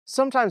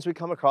Sometimes we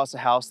come across a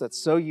house that's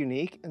so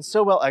unique and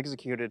so well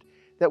executed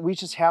that we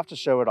just have to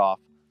show it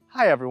off.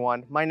 Hi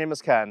everyone, my name is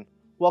Ken.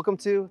 Welcome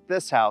to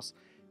This House.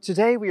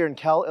 Today we are in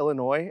Kell,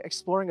 Illinois,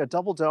 exploring a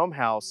double dome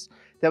house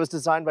that was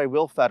designed by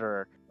Will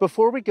Federer.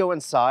 Before we go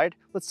inside,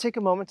 let's take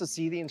a moment to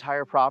see the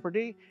entire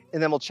property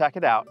and then we'll check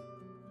it out.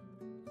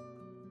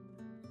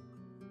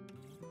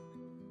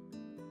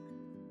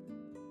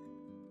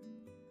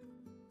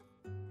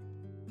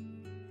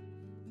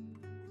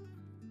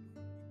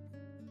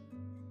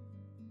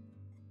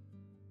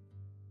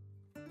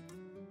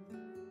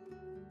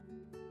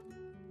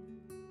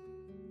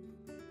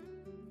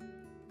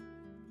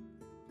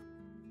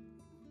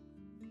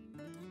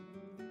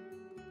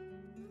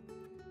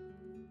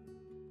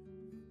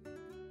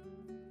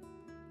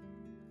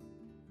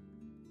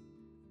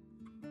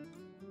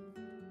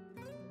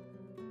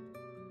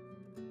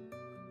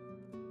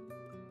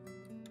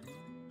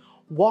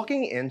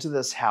 Walking into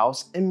this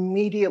house,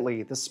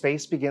 immediately the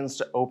space begins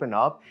to open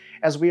up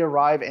as we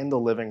arrive in the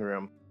living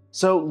room.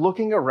 So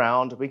looking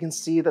around, we can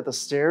see that the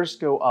stairs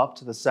go up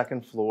to the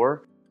second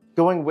floor,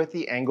 going with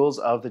the angles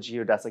of the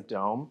geodesic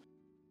dome.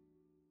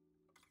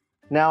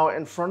 Now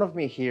in front of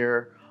me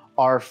here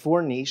are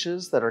 4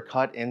 niches that are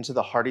cut into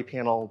the hardy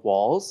panel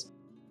walls.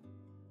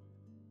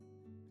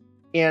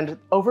 And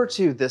over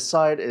to this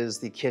side is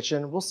the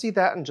kitchen. We'll see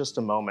that in just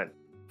a moment.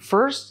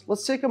 First,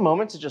 let's take a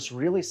moment to just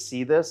really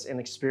see this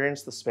and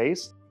experience the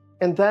space,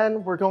 and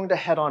then we're going to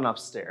head on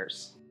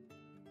upstairs.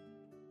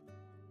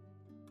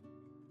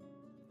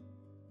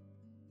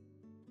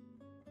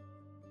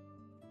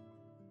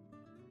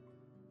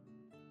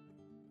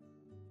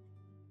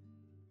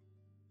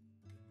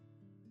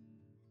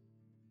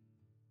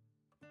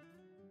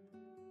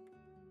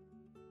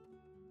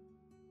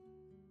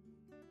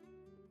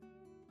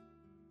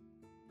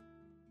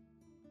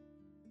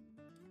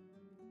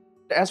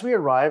 As we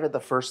arrive at the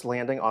first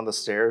landing on the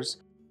stairs,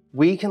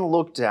 we can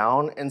look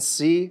down and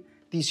see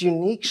these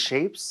unique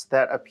shapes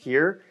that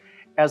appear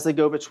as they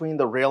go between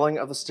the railing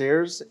of the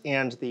stairs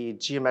and the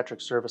geometric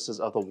surfaces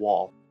of the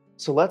wall.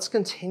 So let's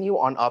continue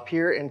on up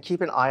here and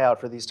keep an eye out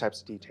for these types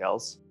of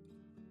details.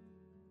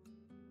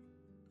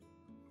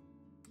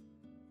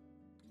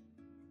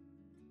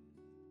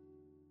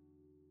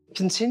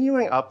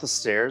 Continuing up the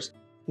stairs,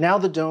 now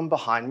the dome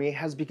behind me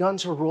has begun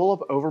to roll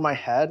up over my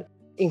head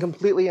and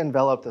completely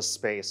envelop this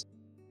space.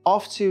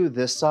 Off to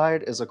this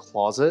side is a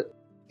closet,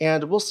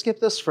 and we'll skip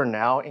this for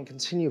now and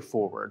continue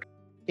forward.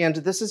 And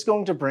this is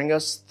going to bring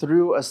us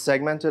through a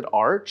segmented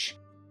arch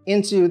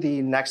into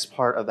the next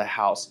part of the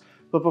house.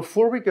 But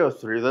before we go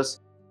through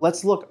this,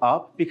 let's look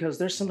up because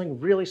there's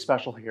something really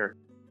special here.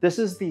 This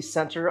is the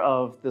center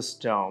of this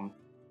dome,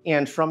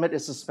 and from it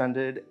is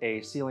suspended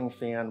a ceiling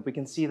fan. We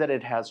can see that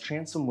it has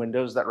transom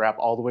windows that wrap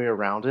all the way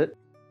around it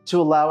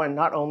to allow in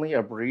not only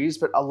a breeze,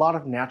 but a lot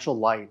of natural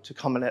light to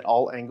come in at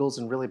all angles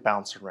and really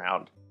bounce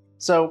around.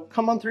 So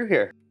come on through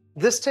here.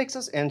 This takes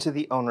us into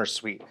the owner's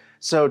suite.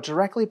 So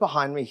directly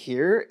behind me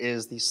here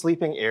is the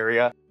sleeping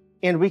area,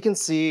 and we can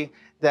see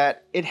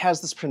that it has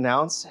this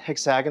pronounced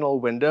hexagonal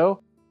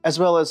window, as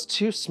well as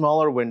 2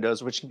 smaller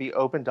windows which can be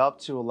opened up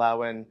to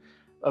allow in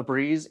a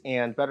breeze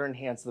and better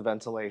enhance the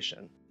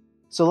ventilation.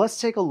 So let's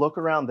take a look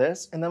around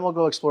this, and then we'll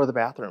go explore the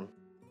bathroom.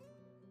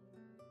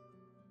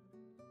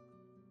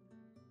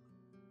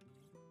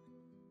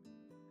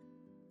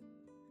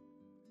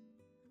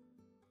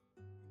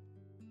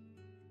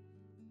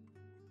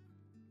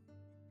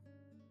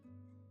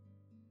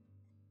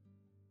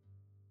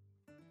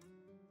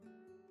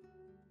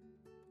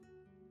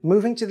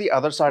 Moving to the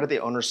other side of the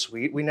owner's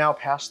suite, we now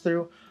pass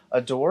through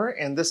a door,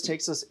 and this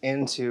takes us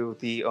into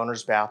the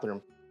owner's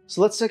bathroom.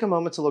 So let's take a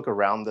moment to look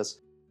around this.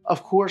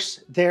 Of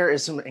course, there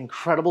is some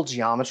incredible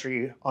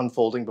geometry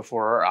unfolding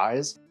before our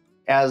eyes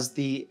as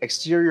the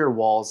exterior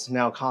walls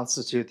now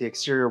constitute the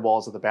exterior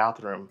walls of the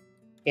bathroom.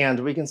 And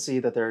we can see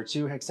that there are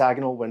 2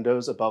 hexagonal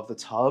windows above the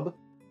tub,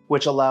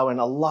 which allow in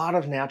a lot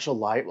of natural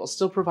light while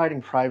still providing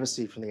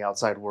privacy from the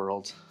outside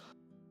world.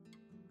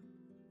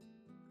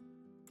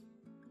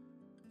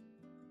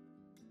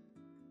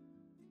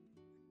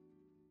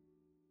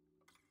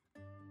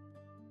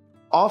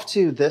 Off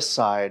to this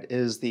side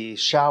is the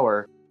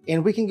shower,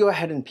 and we can go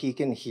ahead and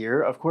peek in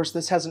here. Of course,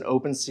 this has an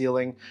open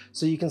ceiling,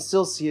 so you can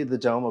still see the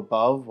dome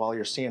above while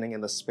you're standing in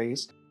the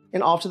space.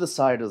 And off to the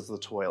side is the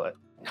toilet.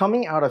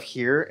 Coming out of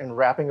here and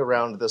wrapping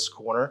around this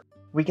corner,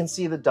 we can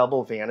see the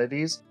double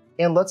vanities.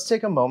 And let's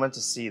take a moment to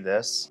see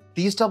this.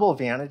 These double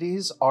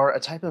vanities are a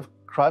type of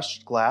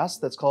crushed glass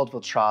that's called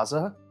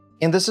vitraza.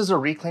 And this is a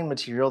reclaimed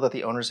material that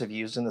the owners have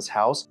used in this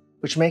house,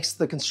 which makes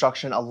the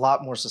construction a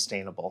lot more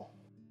sustainable.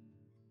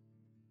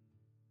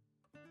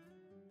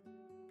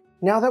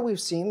 Now that we've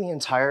seen the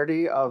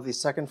entirety of the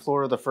second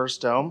floor of the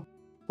first dome,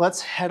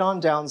 let's head on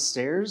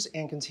downstairs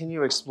and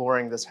continue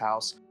exploring this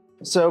house.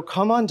 So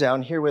come on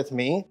down here with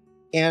me,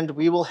 and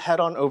we will head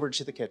on over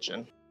to the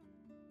kitchen.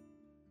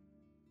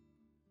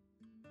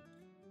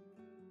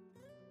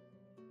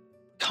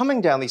 Coming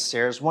down these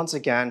stairs, once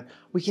again,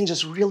 we can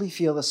just really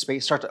feel the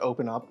space start to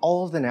open up,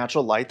 all of the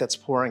natural light that's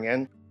pouring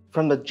in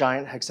from the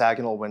giant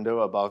hexagonal window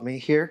above me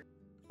here.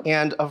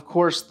 And of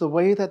course, the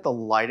way that the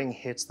lighting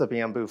hits the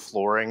bamboo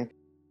flooring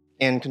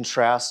in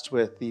contrast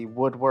with the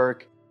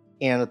woodwork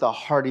and the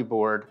hardy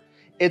board,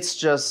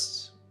 it's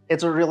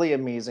a really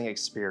amazing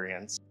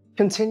experience.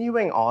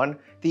 Continuing on,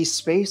 the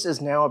space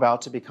is now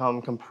about to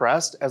become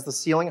compressed as the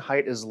ceiling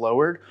height is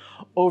lowered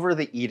over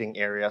the eating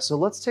area. So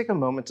let's take a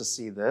moment to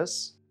see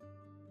this.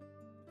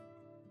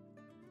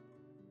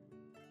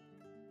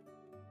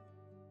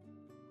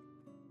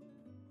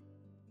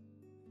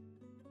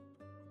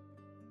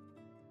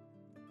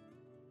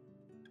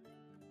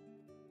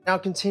 Now,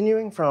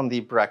 continuing from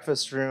the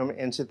breakfast room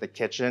into the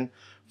kitchen,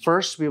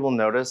 first we will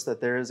notice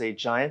that there is a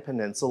giant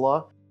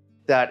peninsula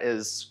that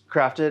is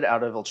crafted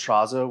out of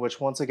ultrazo,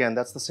 which once again,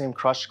 that's the same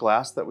crushed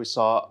glass that we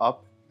saw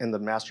up in the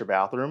master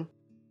bathroom.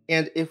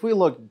 And if we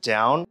look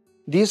down,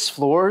 these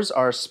floors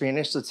are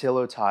Spanish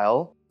Sotillo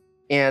tile,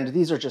 and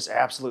these are just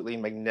absolutely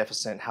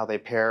magnificent how they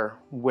pair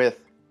with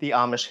the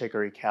Amish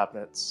hickory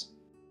cabinets.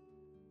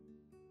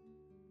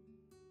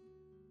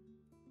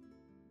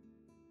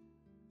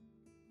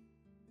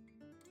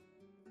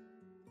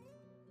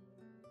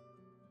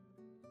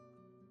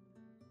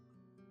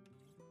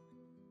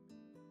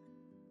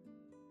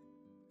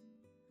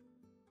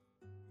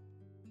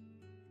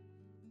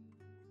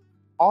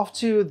 Off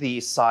to the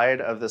side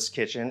of this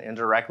kitchen and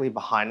directly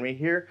behind me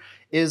here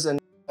is an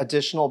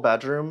additional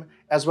bedroom,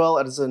 as well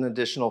as an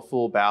additional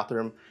full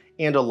bathroom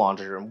and a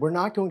laundry room. We're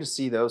not going to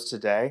see those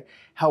today.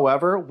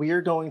 However, we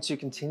are going to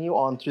continue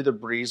on through the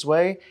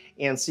breezeway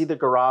and see the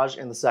garage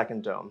in the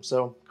second dome.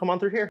 So come on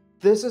through here.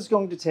 This is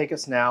going to take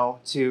us now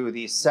to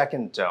the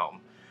second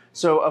dome.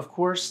 So of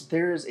course,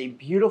 there is a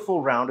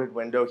beautiful rounded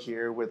window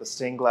here with a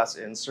stained glass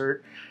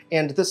insert,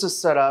 and this is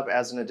set up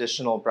as an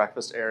additional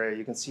breakfast area.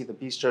 You can see the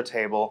bistro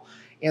table,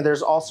 and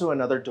there's also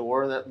another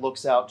door that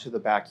looks out to the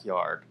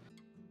backyard.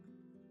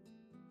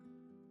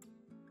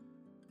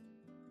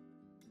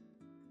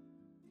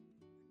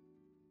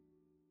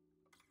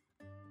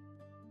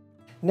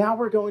 Now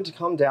we're going to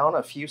come down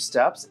a few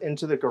steps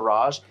into the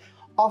garage.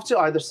 Off to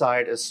either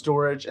side is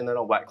storage and then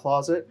a wet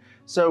closet.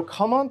 So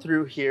come on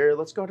through here.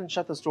 Let's go ahead and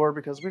shut this door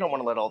because we don't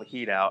want to let all the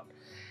heat out.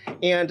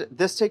 And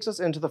this takes us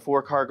into the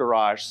 4-car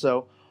garage.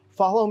 So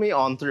follow me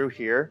on through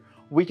here.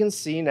 We can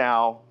see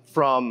now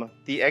from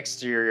the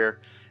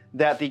exterior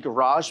that the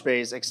garage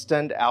bays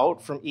extend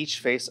out from each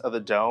face of the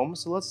dome.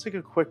 So let's take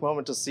a quick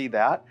moment to see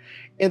that.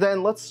 And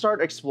then let's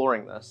start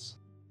exploring this.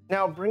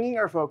 Now, bringing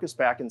our focus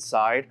back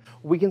inside,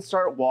 we can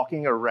start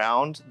walking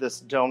around this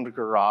domed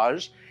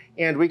garage,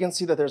 and we can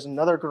see that there's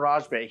another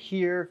garage bay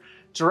here.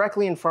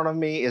 Directly in front of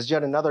me is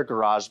yet another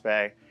garage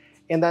bay.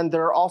 And then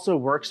there are also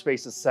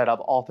workspaces set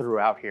up all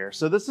throughout here.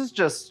 So this is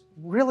just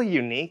really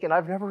unique, and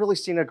I've never really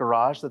seen a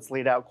garage that's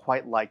laid out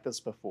quite like this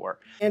before.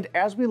 And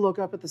as we look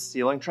up at the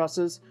ceiling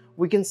trusses,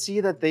 we can see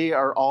that they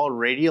are all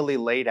radially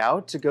laid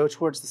out to go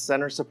towards the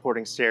center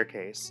supporting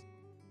staircase.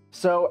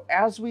 So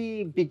as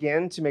we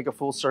begin to make a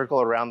full circle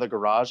around the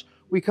garage,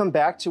 we come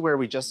back to where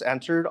we just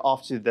entered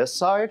off to this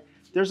side.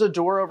 There's a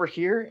door over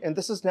here, and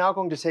this is now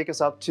going to take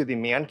us up to the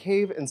man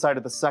cave inside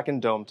of the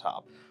second dome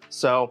top.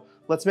 So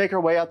let's make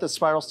our way out this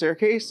spiral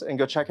staircase and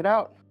go check it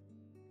out.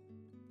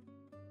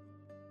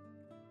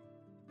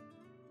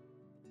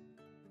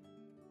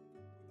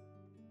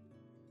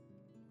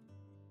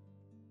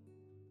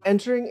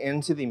 Entering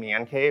into the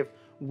man cave,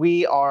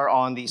 we are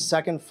on the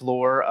second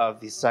floor of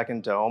the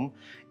second dome,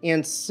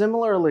 and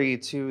similarly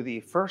to the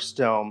first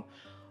dome,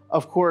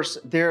 of course,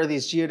 there are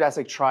these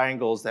geodesic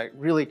triangles that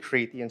really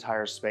create the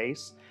entire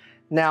space.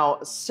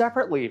 Now,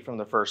 separately from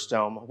the first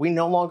dome, we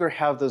no longer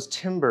have those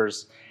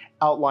timbers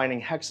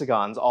outlining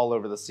hexagons all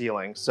over the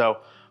ceiling. So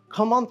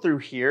come on through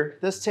here.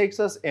 This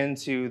takes us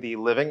into the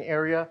living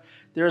area.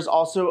 There's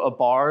also a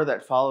bar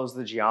that follows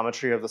the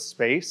geometry of the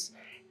space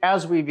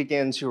as we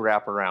begin to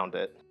wrap around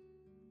it.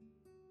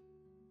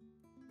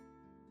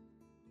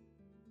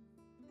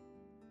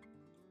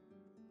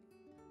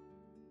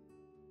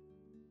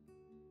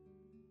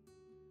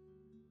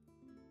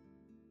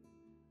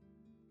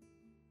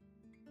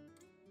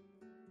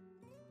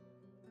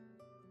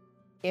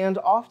 And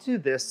off to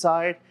this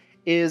side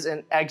is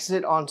an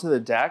exit onto the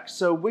deck,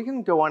 so we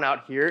can go on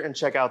out here and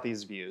check out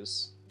these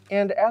views.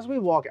 And as we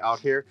walk out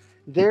here,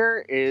 there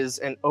is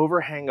an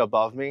overhang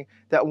above me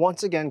that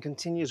once again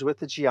continues with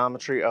the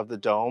geometry of the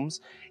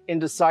domes in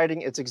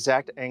deciding its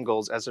exact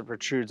angles as it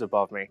protrudes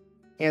above me.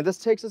 And this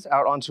takes us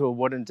out onto a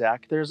wooden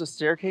deck. There's a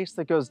staircase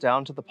that goes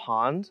down to the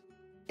pond,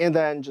 and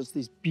then just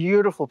these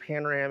beautiful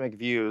panoramic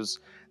views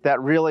that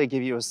really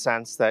give you a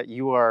sense that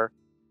you are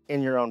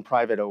in your own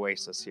private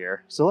oasis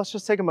here. So let's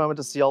just take a moment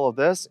to see all of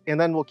this, and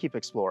then we'll keep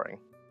exploring.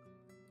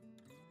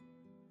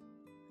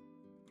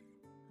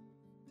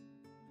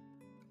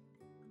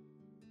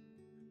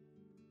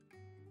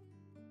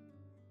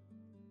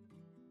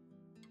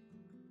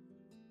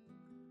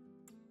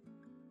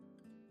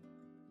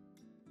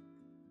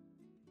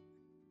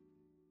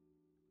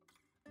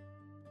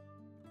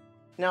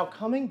 Now,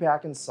 coming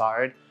back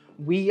inside,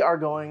 we are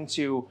going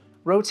to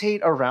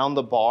rotate around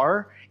the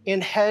bar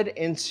and head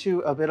into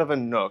a bit of a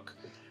nook.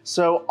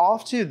 So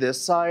off to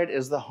this side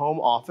is the home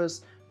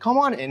office, Come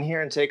on in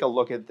here and take a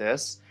look at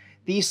this.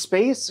 The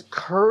space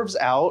curves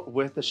out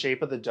with the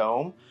shape of the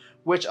dome,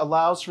 which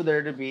allows for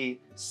there to be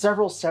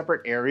several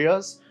separate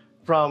areas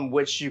from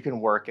which you can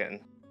work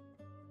in.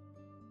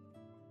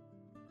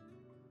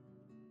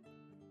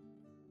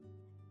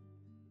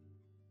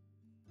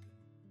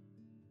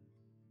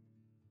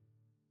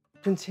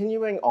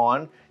 Continuing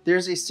on,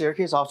 there's a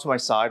staircase off to my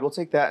side. We'll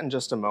take that in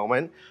just a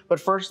moment. But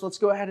first, let's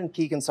go ahead and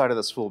peek inside of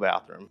this full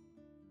bathroom.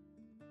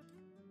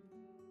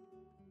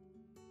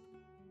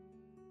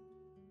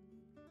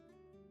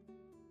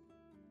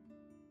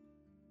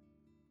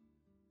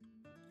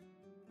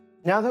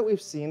 Now that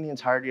we've seen the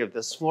entirety of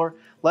this floor,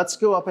 let's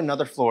go up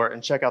another floor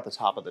and check out the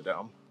top of the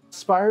dome.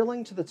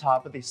 Spiraling to the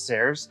top of these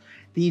stairs,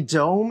 the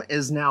dome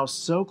is now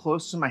so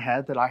close to my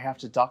head that I have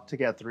to duck to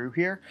get through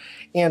here,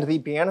 and the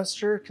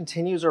banister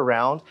continues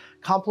around,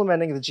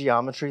 complementing the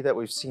geometry that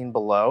we've seen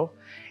below.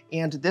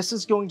 And this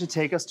is going to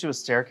take us to a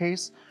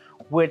staircase,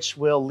 which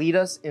will lead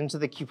us into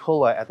the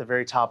cupola at the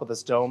very top of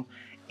this dome.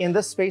 And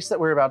this space that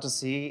we're about to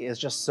see is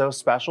just so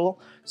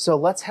special. So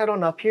let's head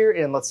on up here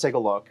and let's take a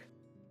look.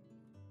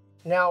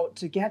 Now,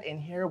 to get in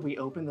here, we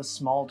open the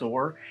small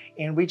door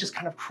and we just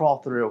kind of crawl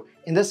through,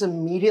 and this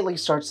immediately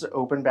starts to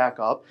open back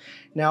up.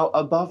 Now,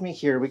 above me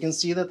here, we can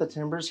see that the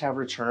timbers have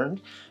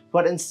returned,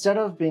 but instead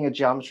of being a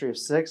geometry of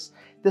 6,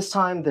 this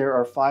time there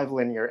are 5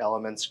 linear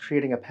elements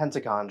creating a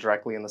pentagon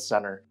directly in the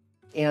center.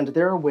 And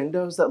there are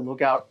windows that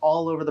look out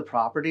all over the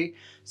property,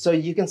 so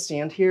you can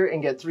stand here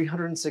and get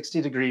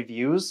 360-degree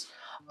views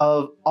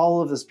of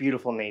all of this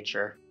beautiful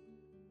nature.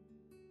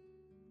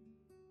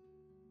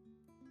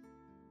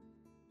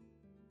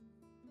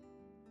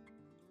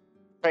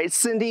 All right,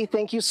 Cindy,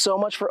 thank you so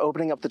much for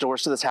opening up the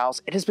doors to this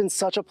house. It has been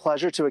such a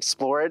pleasure to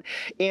explore it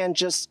and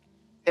just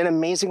an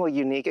amazingly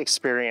unique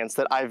experience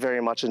that I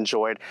very much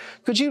enjoyed.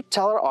 Could you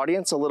tell our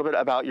audience a little bit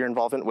about your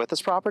involvement with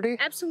this property?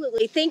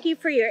 Absolutely. Thank you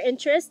for your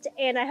interest,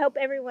 and I hope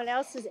everyone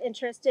else is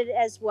interested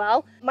as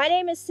well. My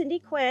name is Cindy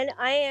Quinn.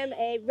 I am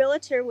a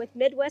realtor with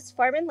Midwest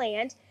Farm and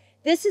Land.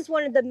 This is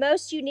one of the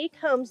most unique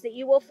homes that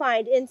you will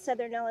find in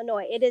Southern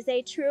Illinois. It is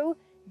a true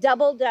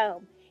double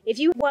dome. If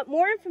you want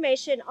more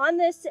information on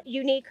this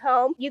unique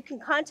home, you can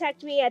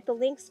contact me at the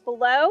links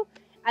below.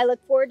 I look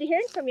forward to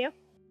hearing from you.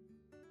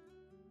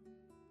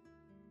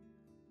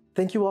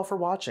 Thank you all for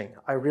watching.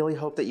 I really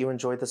hope that you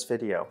enjoyed this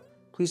video.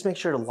 Please make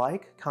sure to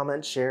like,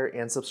 comment, share,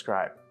 and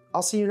subscribe.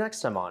 I'll see you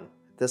next time on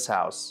This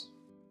House.